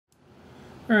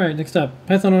All right, next up,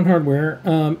 Python on hardware.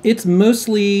 It's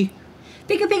mostly...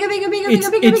 Pico, pico, pico, pico,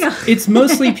 pico, pico, pico. It's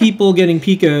mostly people getting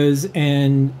picos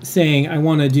and saying, I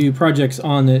want to do projects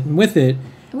on it and with it.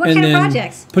 What and kind then of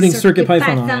projects? Putting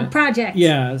CircuitPython on it. Projects.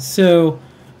 Yeah, so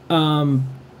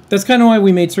that's kind of why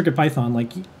we made CircuitPython.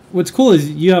 Like, what's cool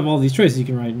is you have all these choices. You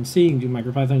can write in C, you can do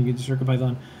MicroPython, you can do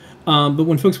CircuitPython. But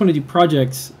when folks want to do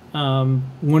projects,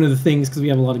 one of the things, because we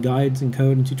have a lot of guides and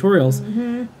code and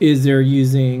tutorials, is they're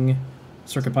using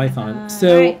CircuitPython.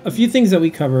 So a few things that we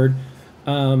covered.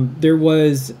 There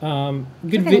was a lot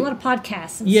of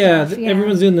podcasts. And stuff.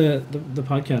 Everyone's doing the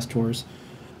podcast tours.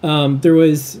 There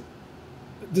was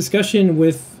discussion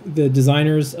with the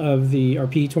designers of the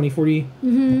RP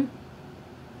 2040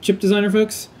 chip designer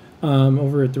folks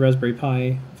over at the Raspberry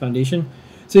Pi Foundation.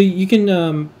 So you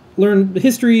can learn the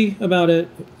history about it.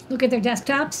 Look at their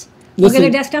desktops. Look at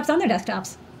their desktops on their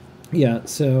desktops. Yeah,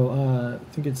 so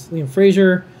I think it's Liam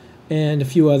Fraser and a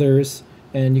few others,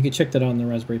 and you can check that out on the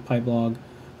Raspberry Pi blog.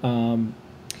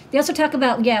 They also talk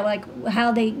about, like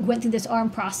how they went through this ARM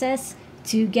process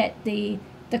to get the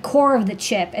core of the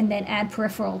chip and then add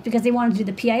peripherals, because they wanted to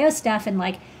do the PIO stuff, and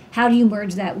like, how do you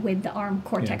merge that with the ARM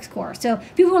Cortex core? So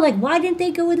people were like, why didn't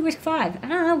they go with RISC-V? I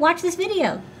don't know, watch this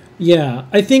video. Yeah,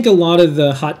 I think a lot of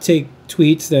the hot take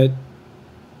tweets that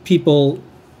people,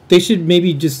 they should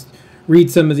maybe just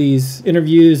read some of these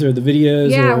interviews or the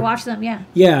videos. Yeah, or watch them, yeah.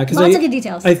 Yeah, because lots of good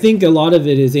details. I think a lot of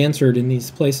it is answered in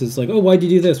these places, like, oh, why'd you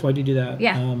do this? Why'd you do that?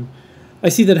 Yeah. I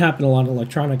see that happen a lot in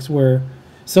electronics, where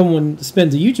someone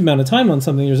spends a huge amount of time on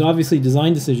something. There's obviously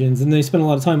design decisions, and they spend a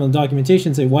lot of time on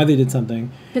documentation, say why they did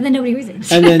something. But then nobody reads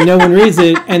it. And then no one reads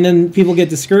it, and then people get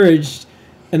discouraged,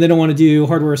 and they don't want to do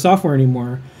hardware or software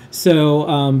anymore.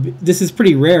 So this is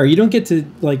pretty rare. You don't get to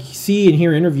like see and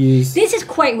hear interviews. This is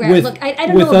quite rare. Look, I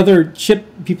don't know. With other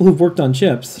people who've worked on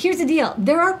chips. Here's the deal.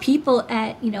 There are people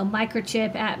at,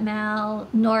 Microchip, Atmel,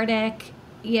 Nordic,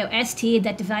 ST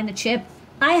that design the chip.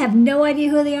 I have no idea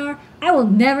who they are. I will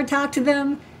never talk to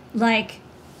them. Like,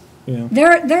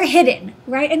 they're hidden,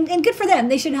 right? And good for them.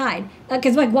 They should hide.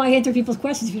 Because why answer people's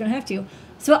questions if you don't have to?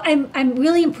 So I'm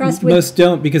really impressed with... Most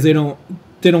don't, because they don't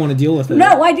want to deal with it.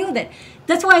 No, why deal with it?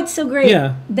 That's why it's so great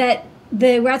that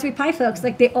the Raspberry Pi folks,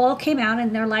 like, they all came out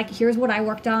and they're like, here's what I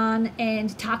worked on,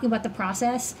 and talking about the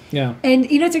process. Yeah. And,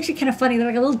 it's actually kind of funny. They're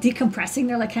like a little decompressing.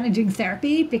 They're like kind of doing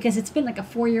therapy, because it's been like a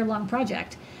 4-year-long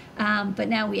project. But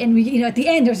now we at the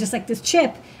end, there's just like this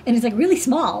chip, and it's like really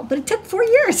small, but it took 4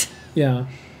 years. Yeah.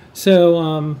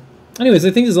 So, anyways,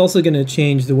 I think this is also going to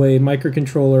change the way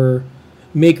microcontroller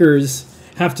makers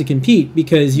have to compete,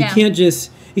 because you can't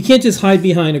just hide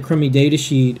behind a crummy data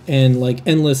sheet and like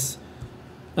endless,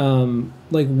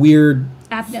 like weird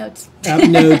app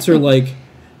notes or like,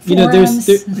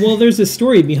 there's a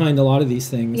story behind a lot of these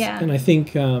things. Yeah. And I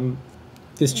think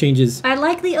this changes. I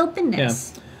like the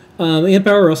openness. Yeah. Amp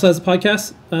Hour also has a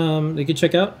podcast they could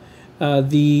check out.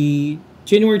 The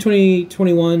January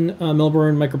 2021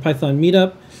 Melbourne MicroPython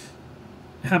meetup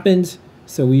happened,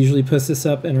 so we usually post this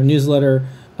up in our newsletter.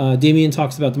 Damien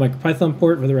talks about the MicroPython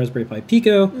port for the Raspberry Pi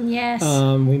Pico. Yes.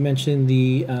 We mentioned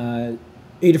the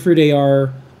Adafruit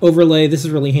AR overlay. This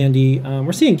is really handy.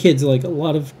 We're seeing kids, like a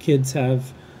lot of kids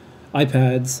have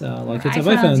iPads. A lot of kids have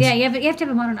iPhones. Yeah, you have to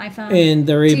have a modern iPhone. And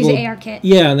they're able to use the AR kit.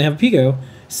 Yeah, and they have a Pico.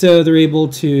 So they're able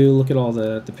to look at all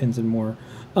the pins and more.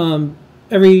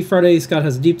 Every Friday, Scott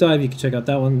has a deep dive. You can check out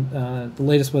that one. The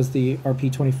latest was the RP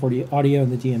 2040 audio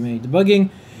and the DMA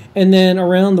debugging. And then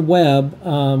around the web,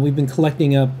 we've been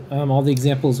collecting up all the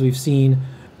examples we've seen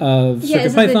of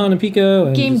CircuitPython and Pico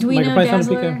and MicroPython and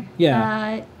Pico.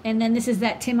 Yeah. And then this is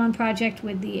that Timon project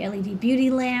with the LED beauty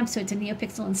lamp. So it's a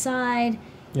NeoPixel inside.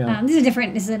 Yeah. This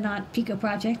is a not Pico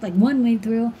project, like one made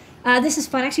through. This is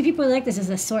fun. Actually, people really like this as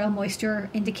a soil moisture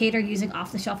indicator using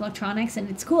off-the-shelf electronics. And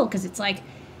it's cool because it's like,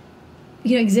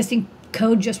 existing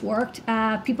code just worked.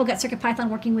 People got CircuitPython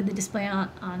working with the display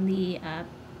on the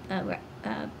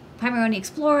Primaroni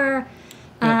Explorer.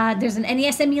 There's an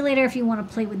NES emulator if you want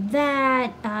to play with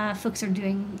that. Folks are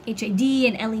doing HAD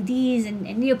and LEDs and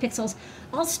NeoPixels.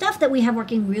 All stuff that we have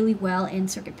working really well in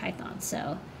CircuitPython.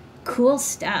 So, cool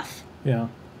stuff. Yeah.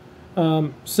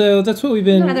 So that's what we've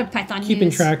been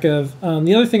keeping track of.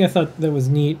 The other thing I thought that was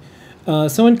neat,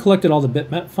 someone collected all the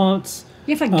bitmap fonts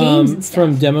games and stuff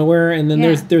from DemoWare, and then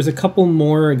there's a couple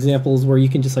more examples where you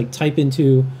can just like type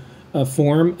into a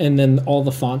form and then all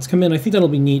the fonts come in. I think that'll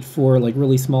be neat for like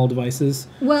really small devices.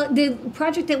 Well, the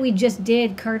project that we just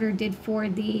did, Carter did for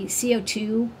the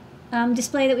CO2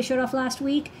 display that we showed off last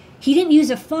week. He didn't use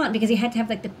a font because he had to have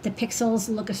like the pixels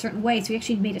look a certain way, so he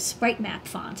actually made a sprite map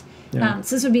font. Yeah.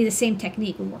 So this would be the same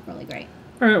technique, would work really great.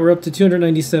 All right, we're up to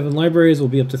 297 libraries. We'll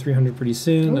be up to 300 pretty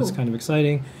soon. That's Ooh. kind of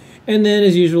exciting. And then,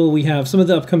 as usual, we have some of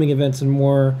the upcoming events and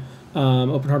more.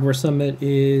 Open Hardware Summit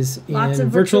is Lots in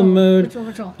of virtual mode.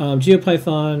 Virtual.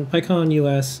 GeoPython, PyCon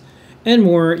US, and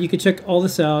more. You can check all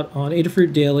this out on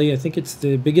Adafruit Daily. I think it's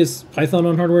the biggest Python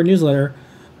on Hardware newsletter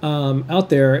out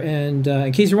there. And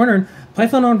in case you're wondering,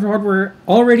 Python on Hardware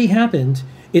already happened.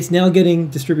 It's now getting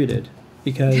distributed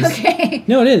because Okay.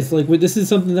 no, it is like this is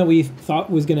something that we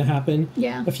thought was going to happen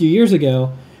Yeah. a few years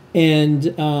ago, and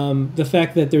the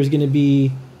fact that there's going to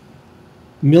be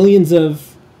millions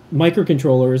of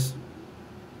microcontrollers.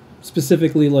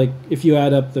 Specifically, like if you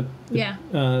add up the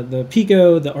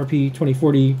Pico, the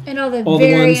RP2040, And all the all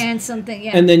variants, something,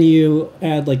 yeah. and then you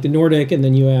add like the Nordic, and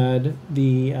then you add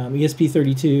the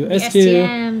ESP32 the S2,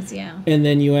 STMs, yeah. and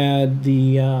then you add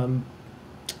the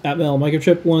Atmel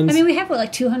microchip ones. I mean, we have, what,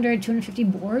 like 200, 250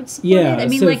 boards? Yeah, I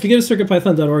mean, so like, if you go to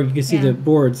circuitpython.org, you can see Yeah. the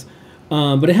boards.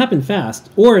 But it happened fast,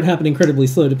 or it happened incredibly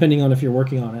slow, depending on if you're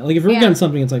working on it. Like if you're working on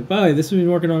something, it's like, wow, this has been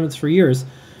working on it for years.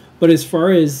 But as far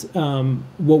as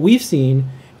what we've seen,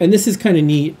 and this is kind of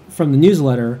neat from the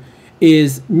newsletter,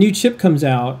 is new chip comes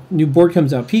out, new board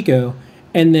comes out, Pico,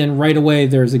 and then right away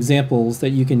there's examples that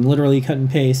you can literally cut and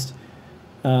paste.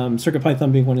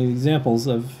 CircuitPython being one of the examples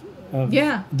of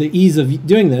the ease of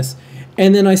doing this.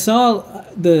 And then I saw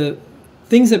the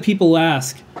things that people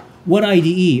ask, what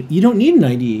IDE? You don't need an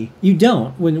IDE. You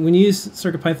don't. When you use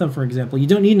CircuitPython, for example, you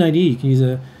don't need an IDE. You can use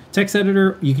a text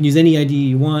editor. You can use any IDE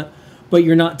you want, but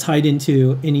you're not tied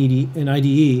into an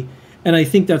IDE. And I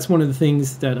think that's one of the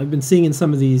things that I've been seeing in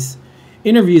some of these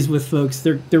interviews with folks.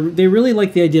 They really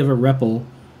like the idea of a REPL,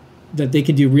 that they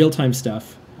can do real-time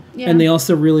stuff. Yeah. And they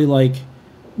also really like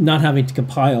not having to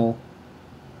compile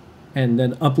and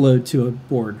then upload to a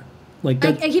board. Like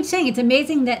I keep saying it's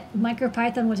amazing that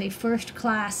MicroPython was a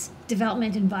first-class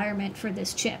development environment for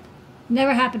this chip.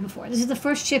 Never happened before. This is the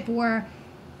first chip where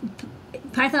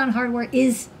Python hardware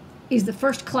is the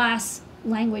first-class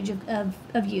language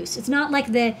of use. It's not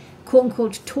like the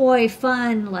quote-unquote toy,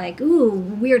 fun, like, ooh,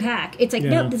 weird hack. It's like,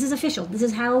 no, this is official. This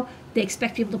is how they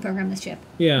expect people to program this chip.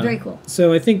 Yeah. Very cool.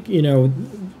 So I think,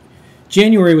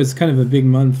 January was kind of a big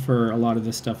month for a lot of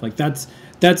this stuff. Like that's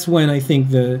when I think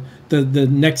the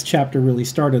next chapter really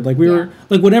started. Like we were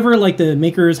like whatever like the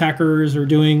makers, hackers are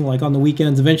doing like on the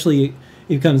weekends, eventually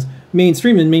it becomes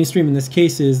mainstream, and mainstream in this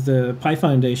case is the Pi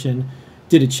Foundation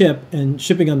did a chip, and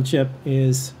shipping on the chip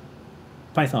is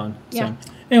Python. Yeah.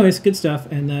 So anyways, good stuff,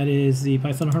 and that is the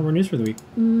Python hardware news for the week.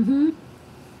 Mm-hmm.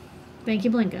 Thank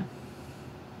you, Blinka.